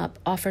chop them up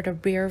offered a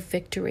rare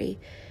victory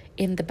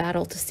in the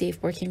battle to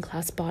save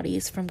working-class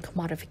bodies from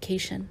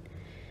commodification.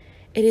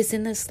 It is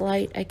in this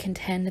light I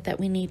contend that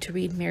we need to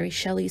read Mary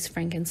Shelley's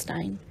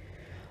Frankenstein,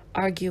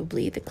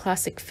 arguably the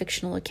classic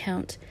fictional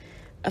account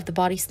of the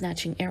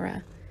body-snatching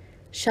era.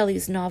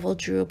 Shelley's novel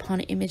drew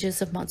upon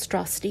images of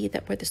monstrosity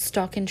that were the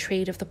stock in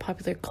trade of the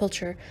popular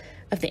culture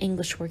of the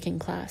English working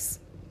class.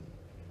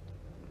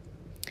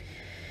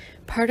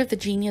 Part of the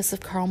genius of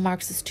Karl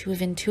Marx is to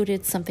have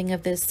intuited something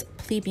of this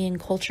plebeian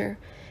culture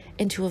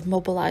and to have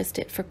mobilized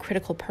it for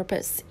critical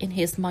purpose in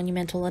his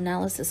monumental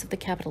analysis of the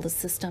capitalist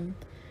system.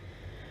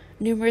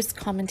 Numerous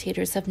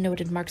commentators have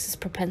noted Marx's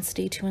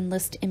propensity to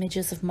enlist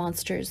images of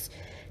monsters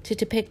to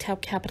depict how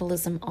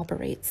capitalism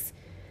operates.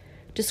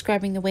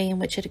 Describing the way in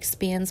which it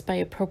expands by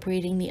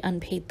appropriating the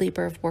unpaid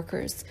labor of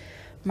workers,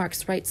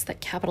 Marx writes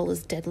that capital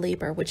is dead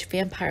labor, which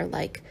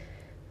vampire-like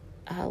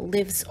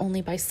lives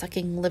only by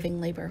sucking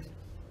living labor.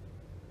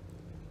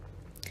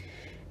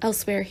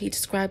 Elsewhere, he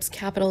describes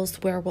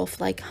capital's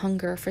werewolf-like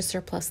hunger for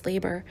surplus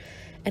labor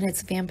and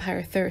its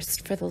vampire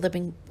thirst for the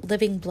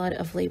living blood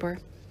of labor.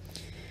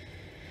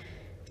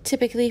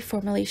 Typically,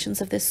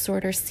 formulations of this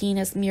sort are seen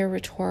as mere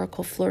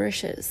rhetorical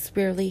flourishes.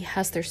 Rarely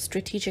has their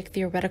strategic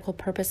theoretical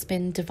purpose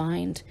been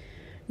divined,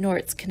 nor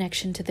its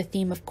connection to the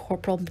theme of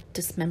corporal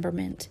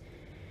dismemberment.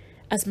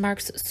 As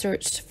Marx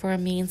searched for a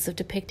means of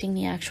depicting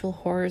the actual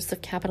horrors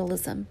of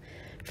capitalism,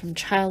 from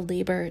child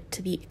labor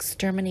to the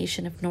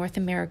extermination of North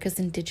America's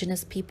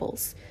indigenous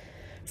peoples,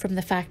 from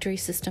the factory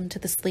system to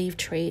the slave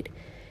trade,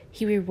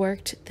 he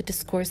reworked the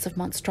discourse of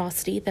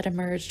monstrosity that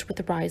emerged with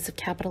the rise of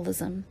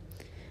capitalism.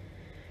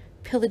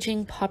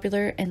 Pillaging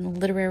popular and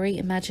literary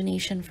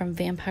imagination from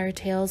vampire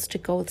tales to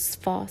Goethe's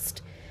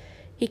Faust,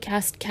 he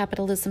cast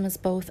capitalism as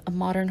both a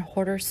modern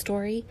horror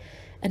story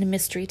and a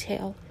mystery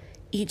tale,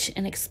 each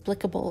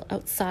inexplicable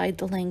outside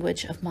the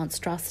language of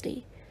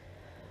monstrosity.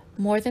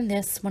 More than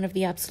this, one of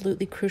the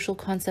absolutely crucial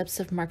concepts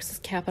of Marx's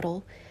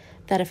Capital,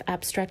 that of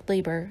abstract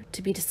labor,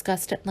 to be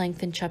discussed at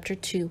length in Chapter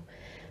 2,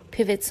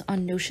 pivots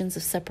on notions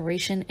of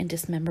separation and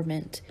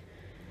dismemberment.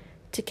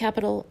 To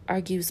capital,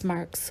 argues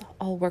Marx,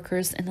 all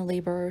workers and the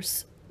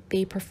laborers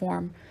they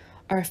perform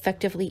are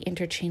effectively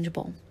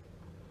interchangeable.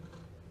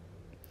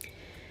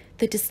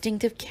 The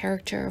distinctive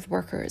character of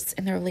workers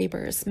and their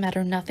labors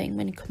matter nothing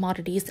when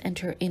commodities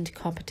enter into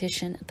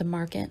competition at the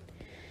market.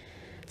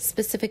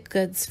 Specific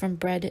goods from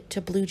bread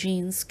to blue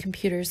jeans,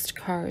 computers to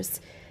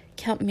cars,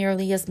 count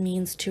merely as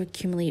means to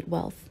accumulate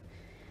wealth.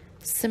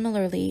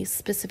 Similarly,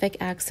 specific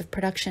acts of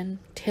production,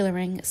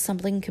 tailoring,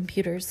 assembling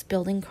computers,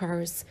 building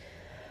cars,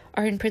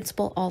 are in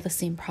principle all the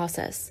same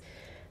process,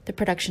 the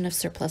production of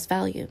surplus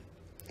value.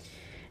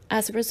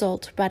 As a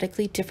result,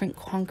 radically different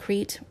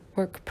concrete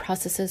work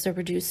processes are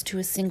reduced to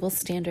a single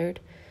standard,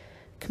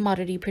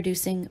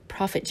 commodity-producing,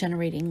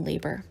 profit-generating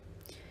labor.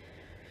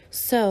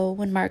 So,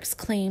 when Marx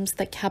claims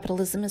that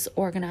capitalism is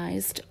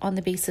organized on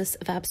the basis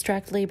of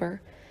abstract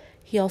labor,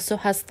 he also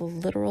has the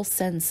literal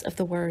sense of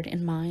the word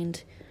in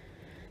mind.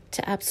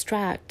 To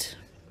abstract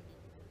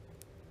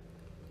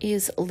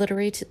is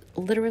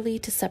literally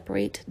to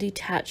separate,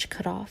 detach,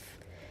 cut off.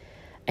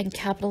 And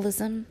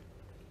capitalism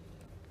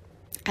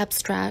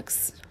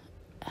abstracts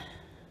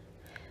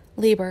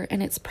labor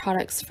and its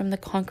products from the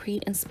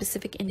concrete and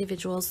specific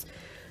individuals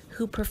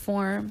who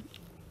perform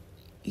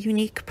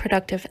unique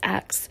productive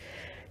acts,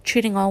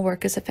 treating all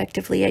work as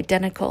effectively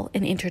identical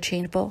and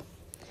interchangeable.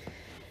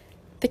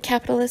 The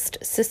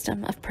capitalist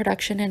system of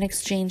production and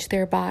exchange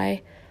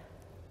thereby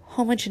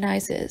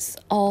homogenizes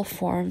all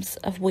forms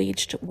of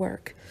waged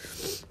work,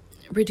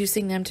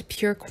 reducing them to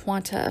pure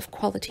quanta of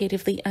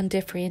qualitatively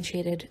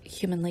undifferentiated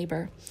human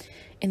labor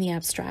in the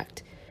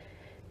abstract.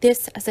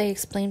 This, as I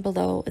explained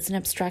below, is an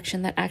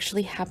abstraction that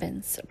actually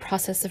happens, a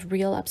process of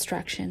real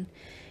abstraction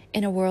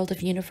in a world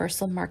of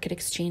universal market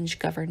exchange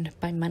governed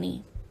by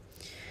money.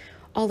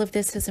 All of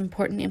this has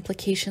important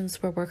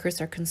implications where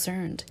workers are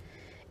concerned.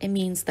 It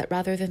means that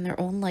rather than their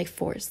own life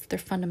force, their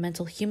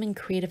fundamental human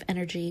creative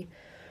energy,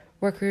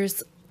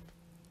 workers'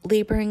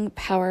 laboring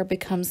power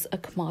becomes a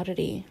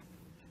commodity,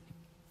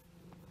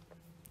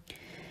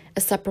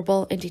 a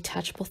separable and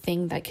detachable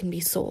thing that can be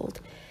sold,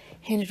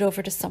 handed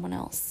over to someone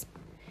else.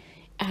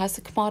 As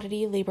a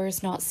commodity, labor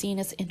is not seen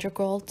as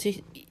integral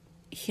to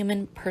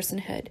human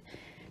personhood,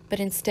 but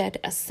instead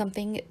as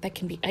something that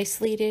can be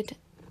isolated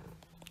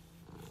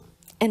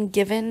and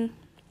given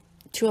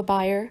to a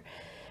buyer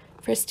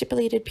for a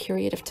stipulated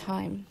period of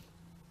time.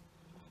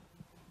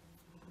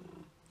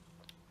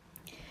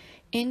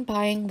 In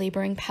buying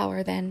laboring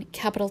power, then,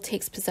 capital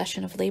takes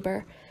possession of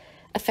labor,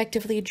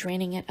 effectively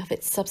draining it of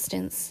its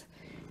substance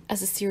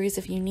as a series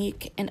of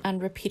unique and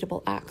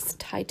unrepeatable acts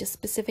tied to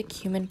specific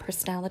human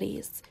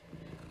personalities.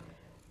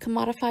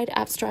 Commodified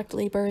abstract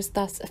labor is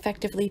thus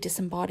effectively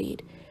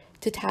disembodied,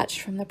 detached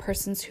from the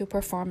persons who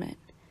perform it.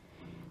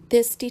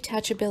 This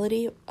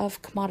detachability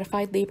of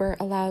commodified labor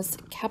allows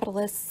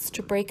capitalists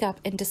to break up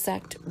and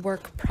dissect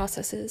work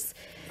processes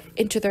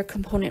into their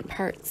component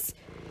parts,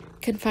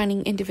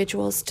 confining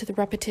individuals to the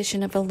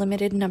repetition of a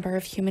limited number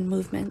of human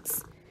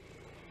movements.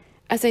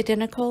 As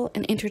identical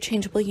and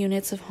interchangeable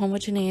units of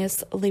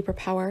homogeneous labor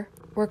power,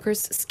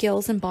 workers'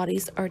 skills and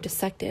bodies are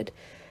dissected,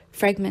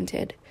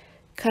 fragmented,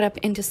 cut up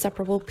into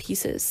separable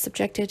pieces,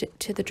 subjected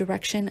to the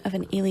direction of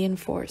an alien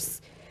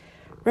force,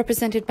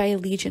 represented by a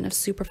legion of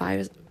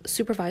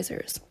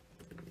supervisors,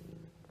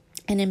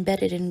 and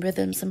embedded in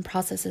rhythms and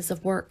processes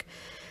of work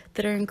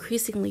that are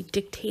increasingly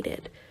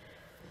dictated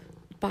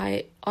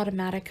by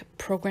automatic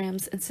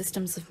programs and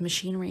systems of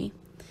machinery.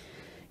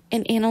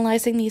 In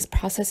analyzing these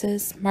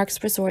processes,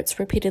 Marx resorts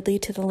repeatedly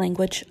to the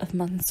language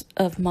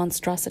of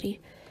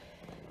monstrosity.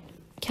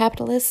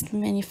 Capitalist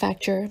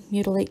manufacture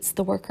mutilates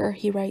the worker,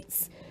 he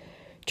writes,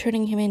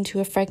 turning him into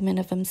a fragment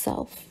of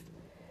himself.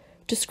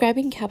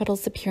 Describing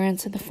capital's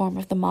appearance in the form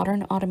of the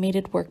modern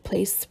automated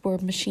workplace where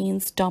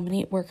machines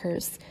dominate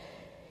workers,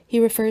 he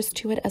refers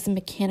to it as a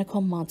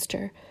mechanical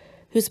monster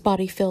whose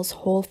body fills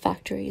whole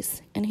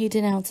factories, and he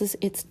denounces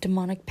its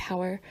demonic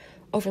power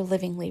over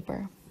living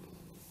labor.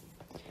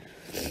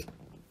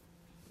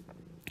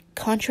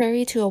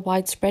 Contrary to a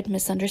widespread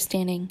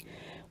misunderstanding,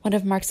 one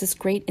of Marx's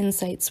great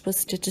insights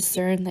was to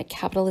discern that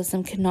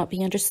capitalism could not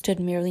be understood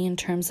merely in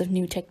terms of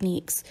new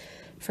techniques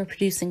for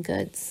producing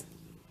goods.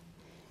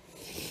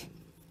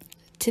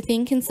 To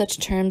think in such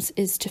terms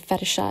is to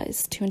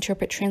fetishize, to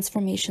interpret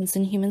transformations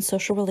in human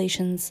social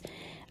relations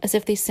as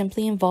if they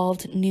simply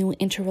involved new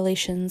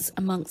interrelations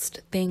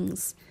amongst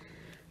things,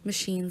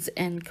 machines,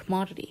 and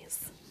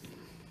commodities.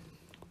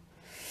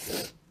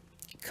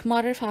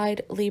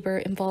 Commodified labor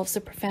involves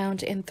a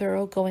profound and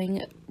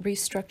thoroughgoing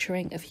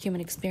restructuring of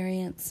human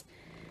experience.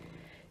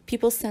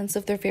 People's sense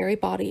of their very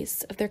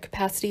bodies, of their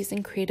capacities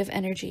and creative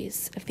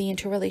energies, of the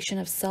interrelation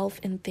of self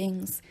in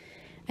things,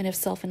 and of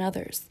self in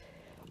others,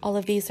 all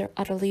of these are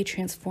utterly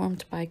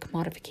transformed by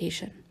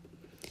commodification.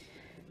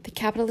 The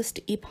capitalist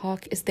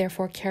epoch is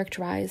therefore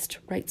characterized,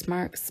 writes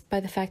Marx,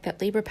 by the fact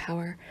that labor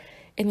power,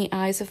 in the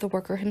eyes of the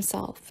worker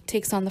himself,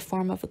 takes on the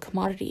form of a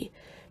commodity,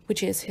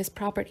 which is his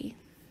property.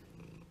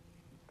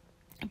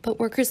 But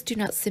workers do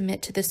not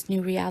submit to this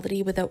new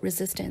reality without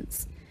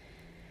resistance,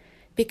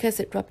 because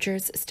it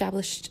ruptures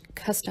established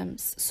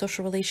customs,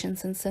 social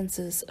relations, and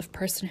senses of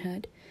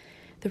personhood.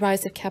 The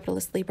rise of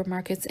capitalist labor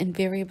markets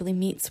invariably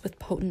meets with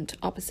potent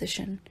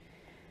opposition.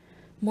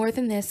 More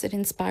than this, it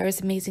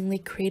inspires amazingly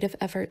creative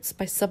efforts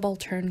by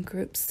subaltern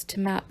groups to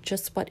map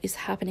just what is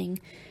happening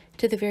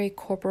to the very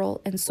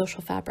corporal and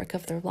social fabric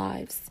of their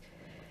lives.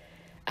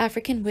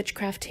 African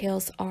witchcraft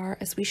tales are,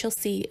 as we shall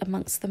see,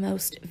 amongst the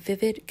most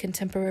vivid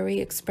contemporary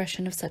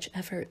expression of such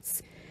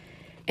efforts,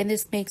 and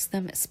this makes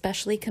them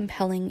especially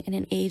compelling in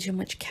an age in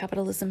which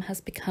capitalism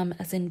has become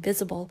as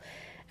invisible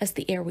as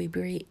the air we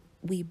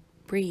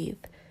breathe.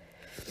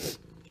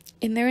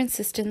 In their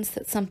insistence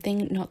that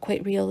something not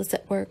quite real is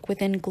at work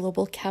within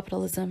global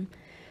capitalism,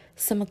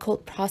 some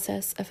occult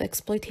process of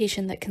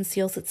exploitation that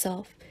conceals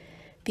itself,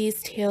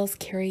 these tales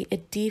carry a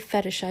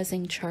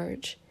defetishizing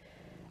charge.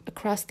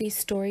 Across these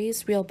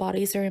stories, real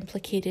bodies are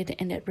implicated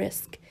and at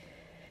risk.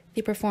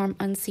 They perform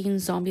unseen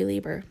zombie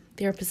labor.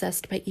 They are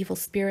possessed by evil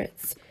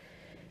spirits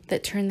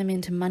that turn them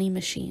into money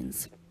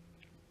machines.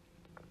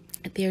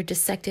 They are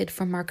dissected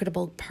for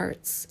marketable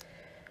parts.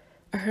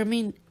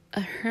 A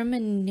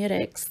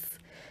hermeneutics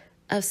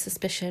of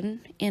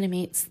suspicion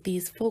animates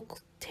these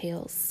folk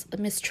tales, a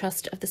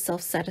mistrust of the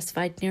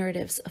self-satisfied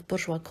narratives of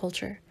bourgeois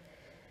culture.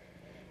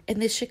 And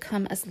this should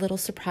come as little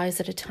surprise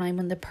at a time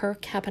when the per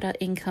capita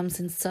incomes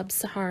in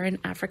sub-Saharan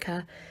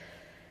Africa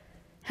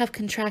have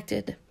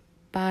contracted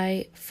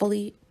by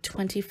fully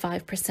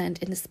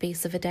 25% in the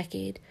space of a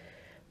decade,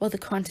 while the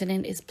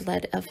continent is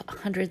bled of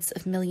hundreds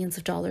of millions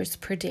of dollars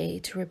per day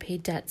to repay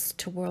debts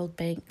to world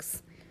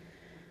banks.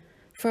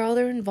 For all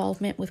their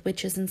involvement with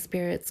witches and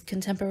spirits,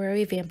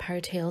 contemporary vampire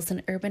tales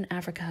in urban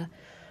Africa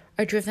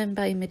are driven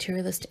by a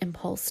materialist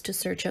impulse to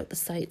search out the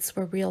sites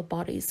where real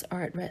bodies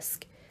are at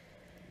risk.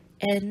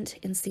 And,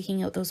 in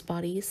seeking out those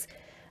bodies,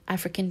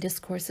 African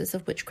discourses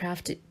of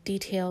witchcraft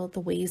detail the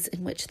ways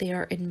in which they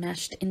are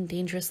enmeshed in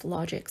dangerous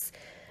logics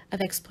of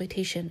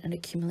exploitation and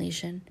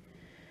accumulation,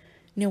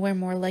 nowhere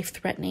more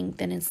life-threatening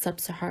than in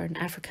sub-Saharan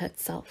Africa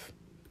itself.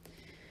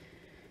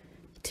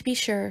 To be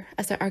sure,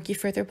 as I argue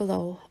further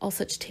below, all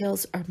such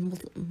tales are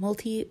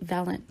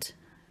multivalent.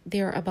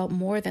 They are about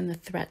more than the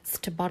threats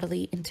to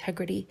bodily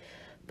integrity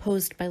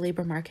posed by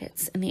labor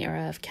markets in the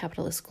era of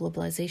capitalist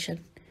globalization.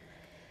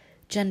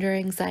 Gender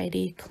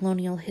anxiety,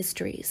 colonial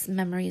histories,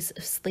 memories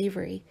of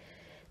slavery,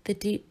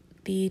 the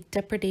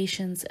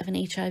depredations of an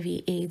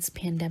HIV/AIDS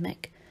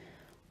pandemic,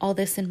 all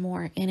this and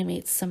more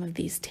animates some of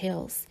these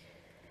tales.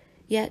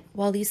 Yet,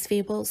 while these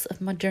fables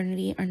of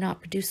modernity are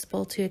not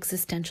reducible to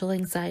existential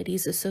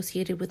anxieties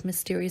associated with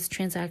mysterious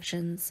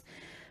transactions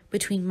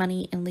between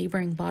money and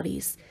laboring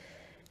bodies,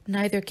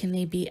 neither can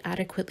they be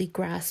adequately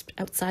grasped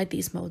outside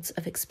these modes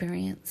of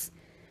experience.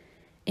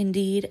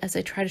 Indeed, as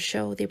I try to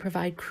show, they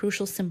provide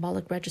crucial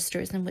symbolic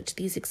registers in which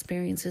these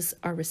experiences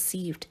are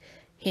received,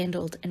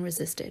 handled, and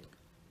resisted.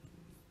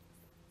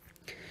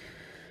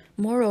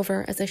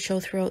 Moreover, as I show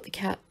throughout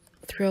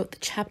the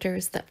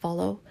chapters that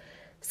follow,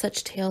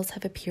 such tales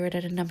have appeared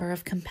at a number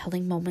of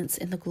compelling moments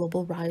in the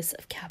global rise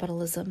of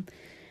capitalism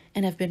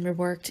and have been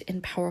reworked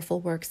in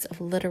powerful works of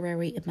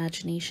literary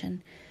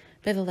imagination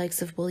by the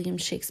likes of William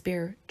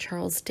Shakespeare,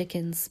 Charles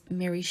Dickens,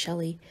 Mary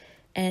Shelley,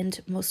 and,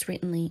 most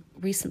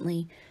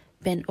recently,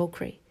 Ben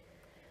Okri.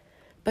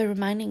 By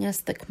reminding us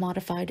that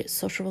commodified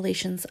social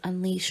relations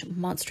unleash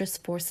monstrous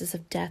forces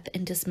of death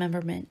and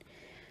dismemberment,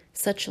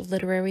 such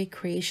literary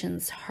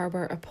creations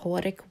harbor a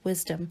poetic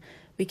wisdom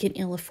we can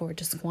ill afford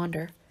to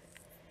squander.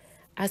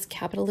 As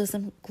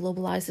capitalism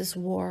globalizes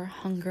war,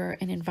 hunger,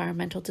 and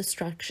environmental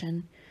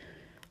destruction,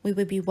 we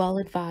would be well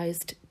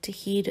advised to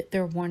heed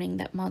their warning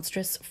that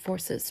monstrous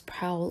forces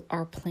prowl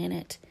our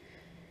planet.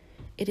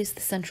 It is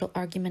the central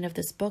argument of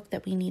this book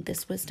that we need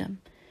this wisdom,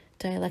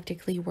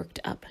 dialectically worked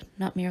up,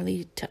 not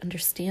merely to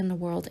understand the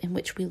world in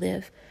which we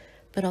live,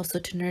 but also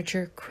to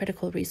nurture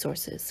critical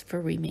resources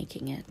for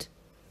remaking it.